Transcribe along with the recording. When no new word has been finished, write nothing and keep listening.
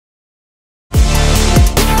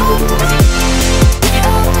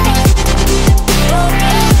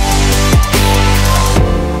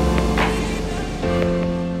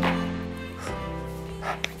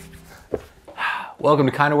Welcome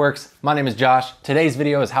to Kinda Works. My name is Josh. Today's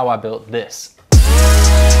video is how I built this.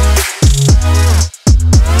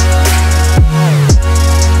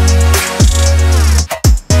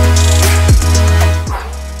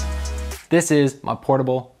 This is my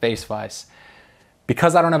portable face vise.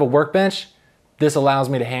 Because I don't have a workbench, this allows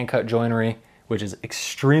me to hand cut joinery, which is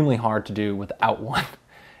extremely hard to do without one.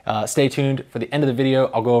 Stay tuned for the end of the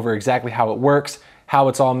video. I'll go over exactly how it works, how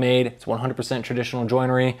it's all made. It's 100% traditional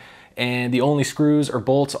joinery, and the only screws or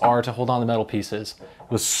bolts are to hold on the metal pieces. It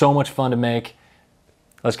was so much fun to make.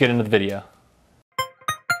 Let's get into the video.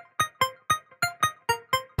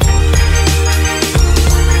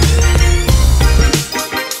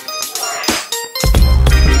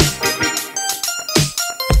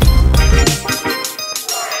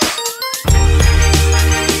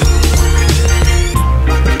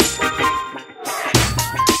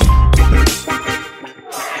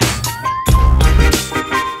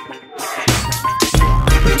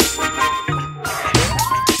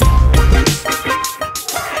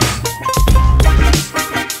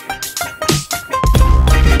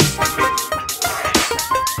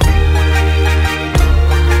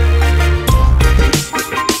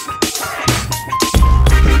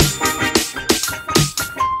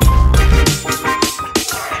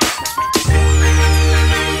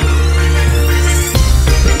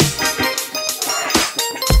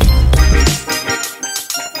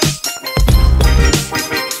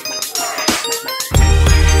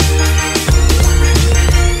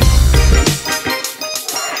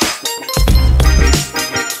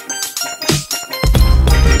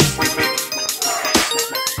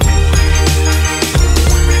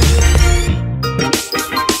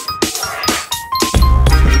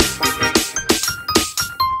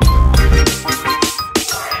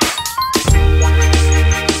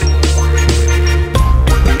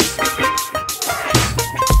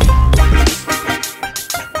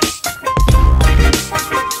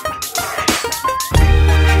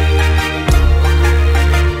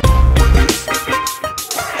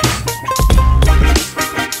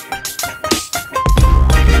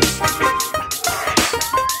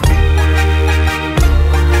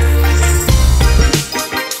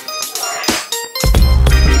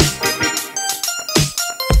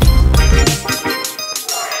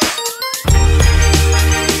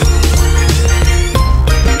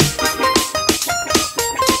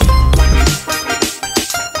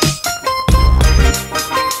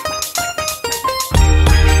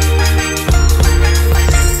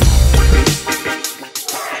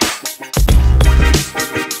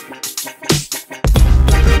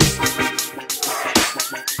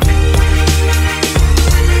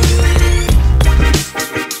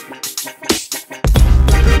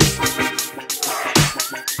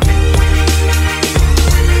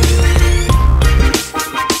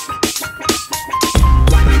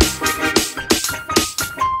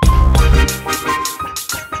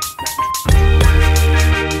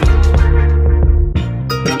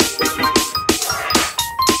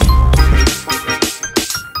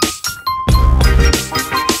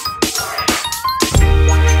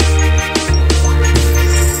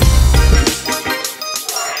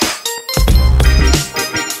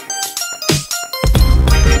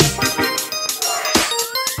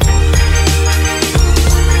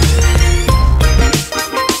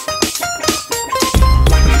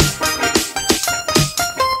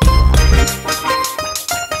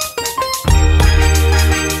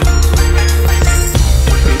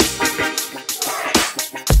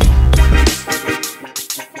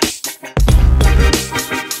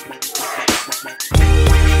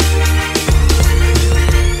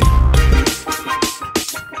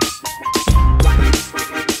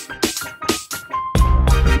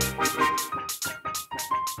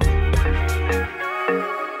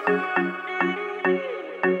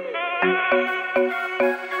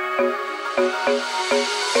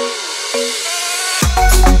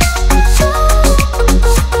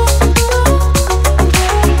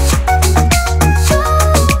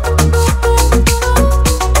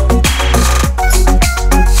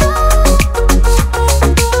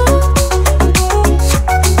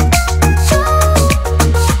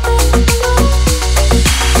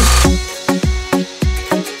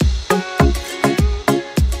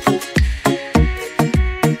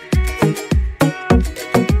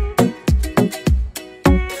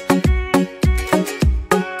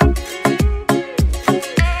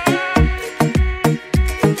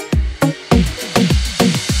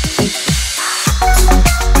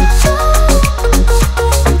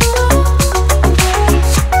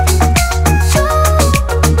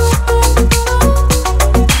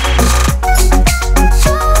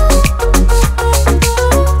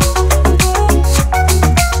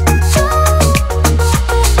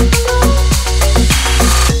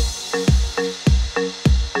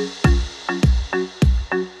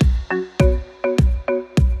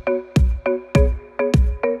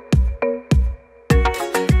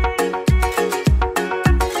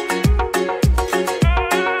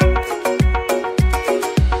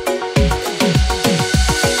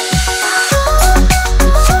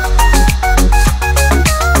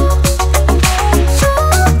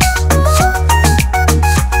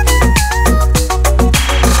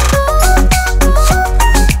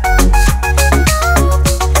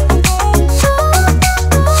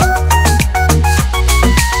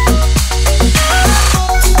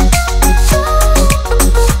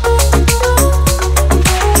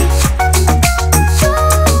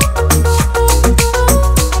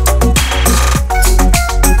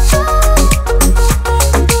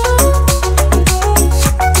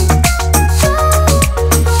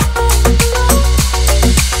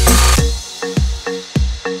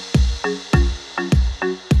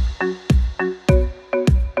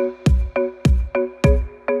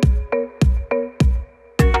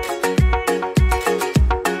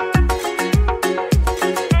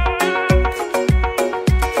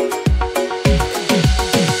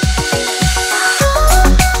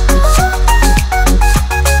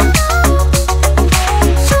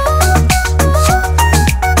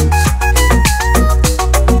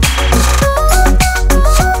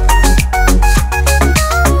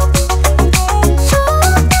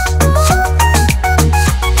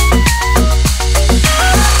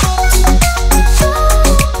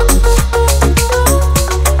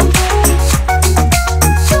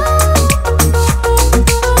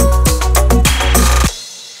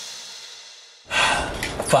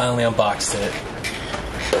 Finally unboxed it.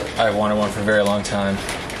 I've wanted one for a very long time,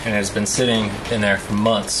 and it's been sitting in there for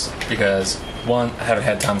months because one, I haven't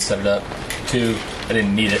had time to set it up. Two, I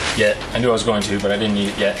didn't need it yet. I knew I was going to, but I didn't need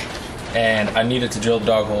it yet. And I needed to drill the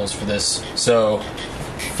dog holes for this. So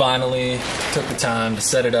finally took the time to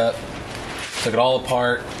set it up, took it all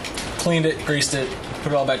apart, cleaned it, greased it,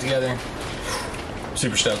 put it all back together.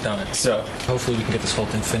 Super stoked on it. So hopefully we can get this whole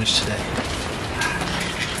thing finished today.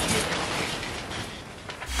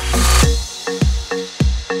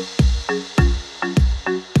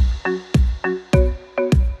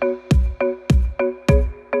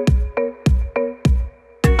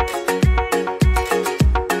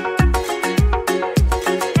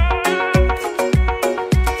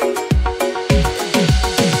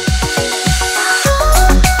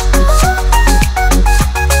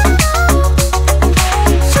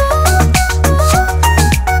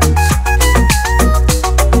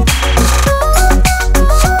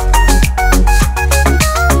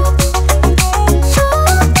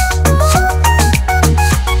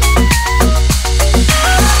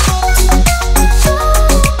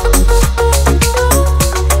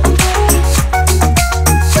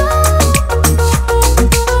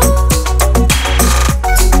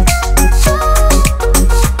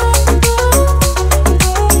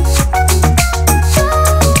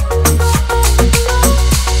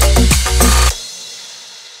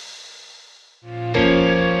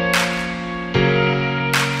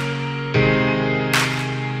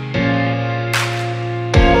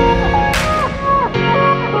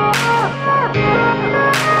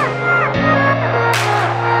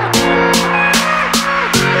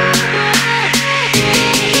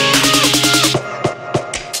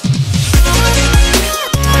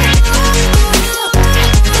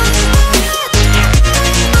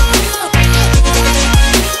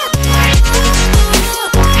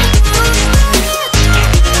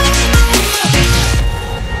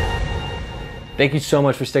 Thank you so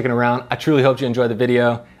much for sticking around. I truly hope you enjoyed the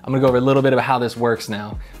video. I'm gonna go over a little bit of how this works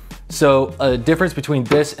now. So a difference between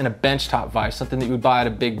this and a benchtop vise, something that you would buy at a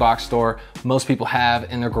big box store, most people have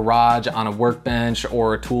in their garage on a workbench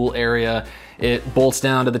or a tool area. It bolts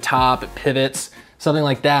down to the top, it pivots. Something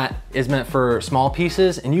like that is meant for small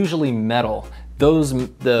pieces and usually metal.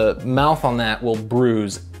 The mouth on that will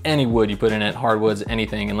bruise any wood you put in it, hardwoods,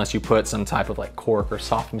 anything, unless you put some type of like cork or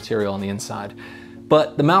soft material on the inside.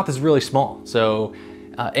 But the mouth is really small, so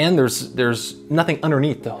and there's nothing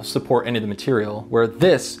underneath to support any of the material, where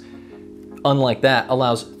this, unlike that,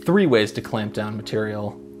 allows 3 ways to clamp down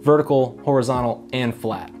material: vertical, horizontal, and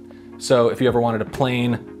flat. So if you ever wanted to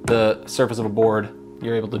plane the surface of a board,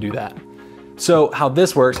 you're able to do that. So how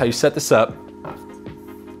this works, how you set this up,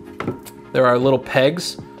 there are little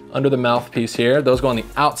pegs under the mouthpiece here. Those go on the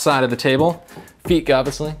outside of the table. Feet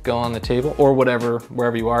obviously go on the table or whatever,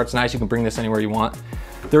 wherever you are. It's nice, you can bring this anywhere you want.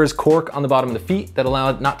 There is cork on the bottom of the feet that allow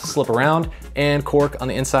it not to slip around, and cork on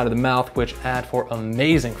the inside of the mouth, which add for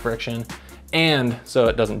amazing friction, and so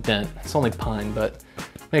it doesn't dent. It's only pine, but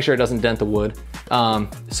make sure it doesn't dent the wood.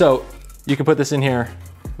 So you can put this in here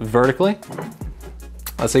vertically.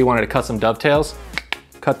 Let's say you wanted to cut some dovetails.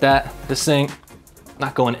 Cut that, this thing,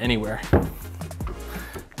 not going anywhere.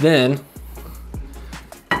 Then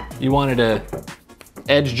you wanted to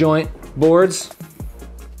edge joint boards,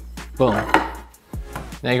 boom.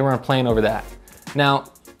 Now you can run a plane over that. Now,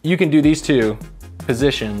 you can do these 2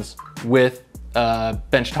 positions with a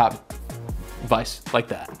benchtop vise like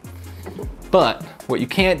that. But what you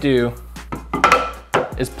can't do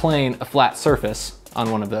is plane a flat surface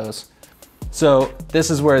on one of those. So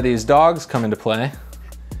this is where these dogs come into play.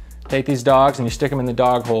 Take these dogs and you stick them in the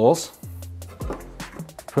dog holes.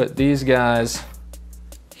 Put these guys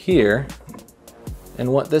here.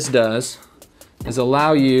 And what this does is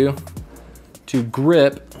allow you to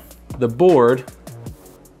grip the board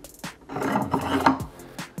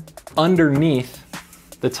underneath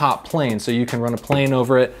the top plane, so you can run a plane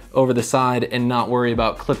over it, over the side, and not worry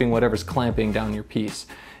about clipping whatever's clamping down your piece.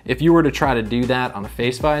 If you were to try to do that on a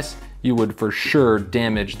face vise, you would for sure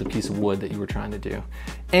damage the piece of wood that you were trying to do.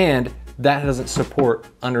 And that doesn't support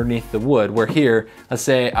underneath the wood, where here, let's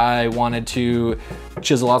say I wanted to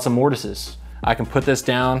chisel out some mortises. I can put this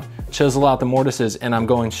down, chisel out the mortises, and I'm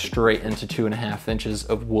going straight into 2.5 inches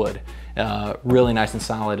of wood. Really nice and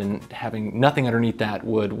solid, and having nothing underneath that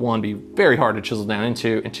would, one, be very hard to chisel down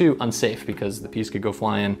into, and two, unsafe because the piece could go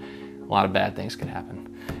flying. A lot of bad things could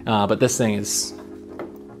happen. But this thing is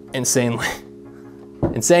insanely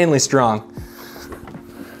strong.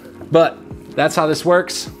 But that's how this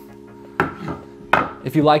works.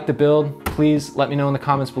 If you like the build, please let me know in the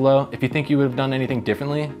comments below. If you think you would have done anything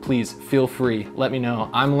differently, please feel free, let me know.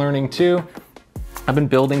 I'm learning too. I've been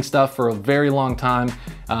building stuff for a very long time,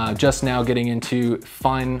 just now getting into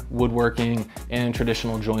fine woodworking and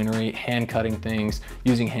traditional joinery, hand cutting things,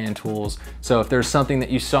 using hand tools. So if there's something that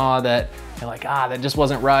you saw that you're like, that just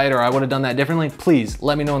wasn't right, or I would have done that differently, please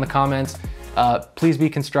let me know in the comments. Please be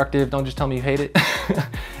constructive, don't just tell me you hate it.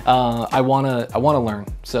 I wanna learn,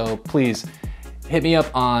 so please hit me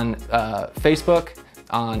up on Facebook,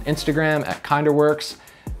 on Instagram at KinderWorks.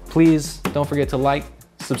 Please don't forget to like,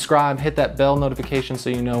 subscribe, hit that bell notification so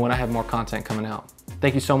you know when I have more content coming out.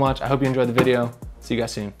 Thank you so much. I hope you enjoyed the video. See you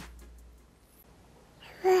guys soon.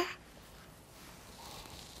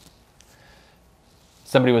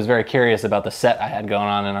 Somebody was very curious about the set I had going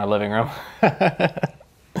on in our living room.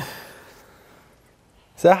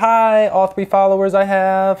 Say hi, all 3 followers I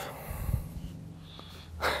have.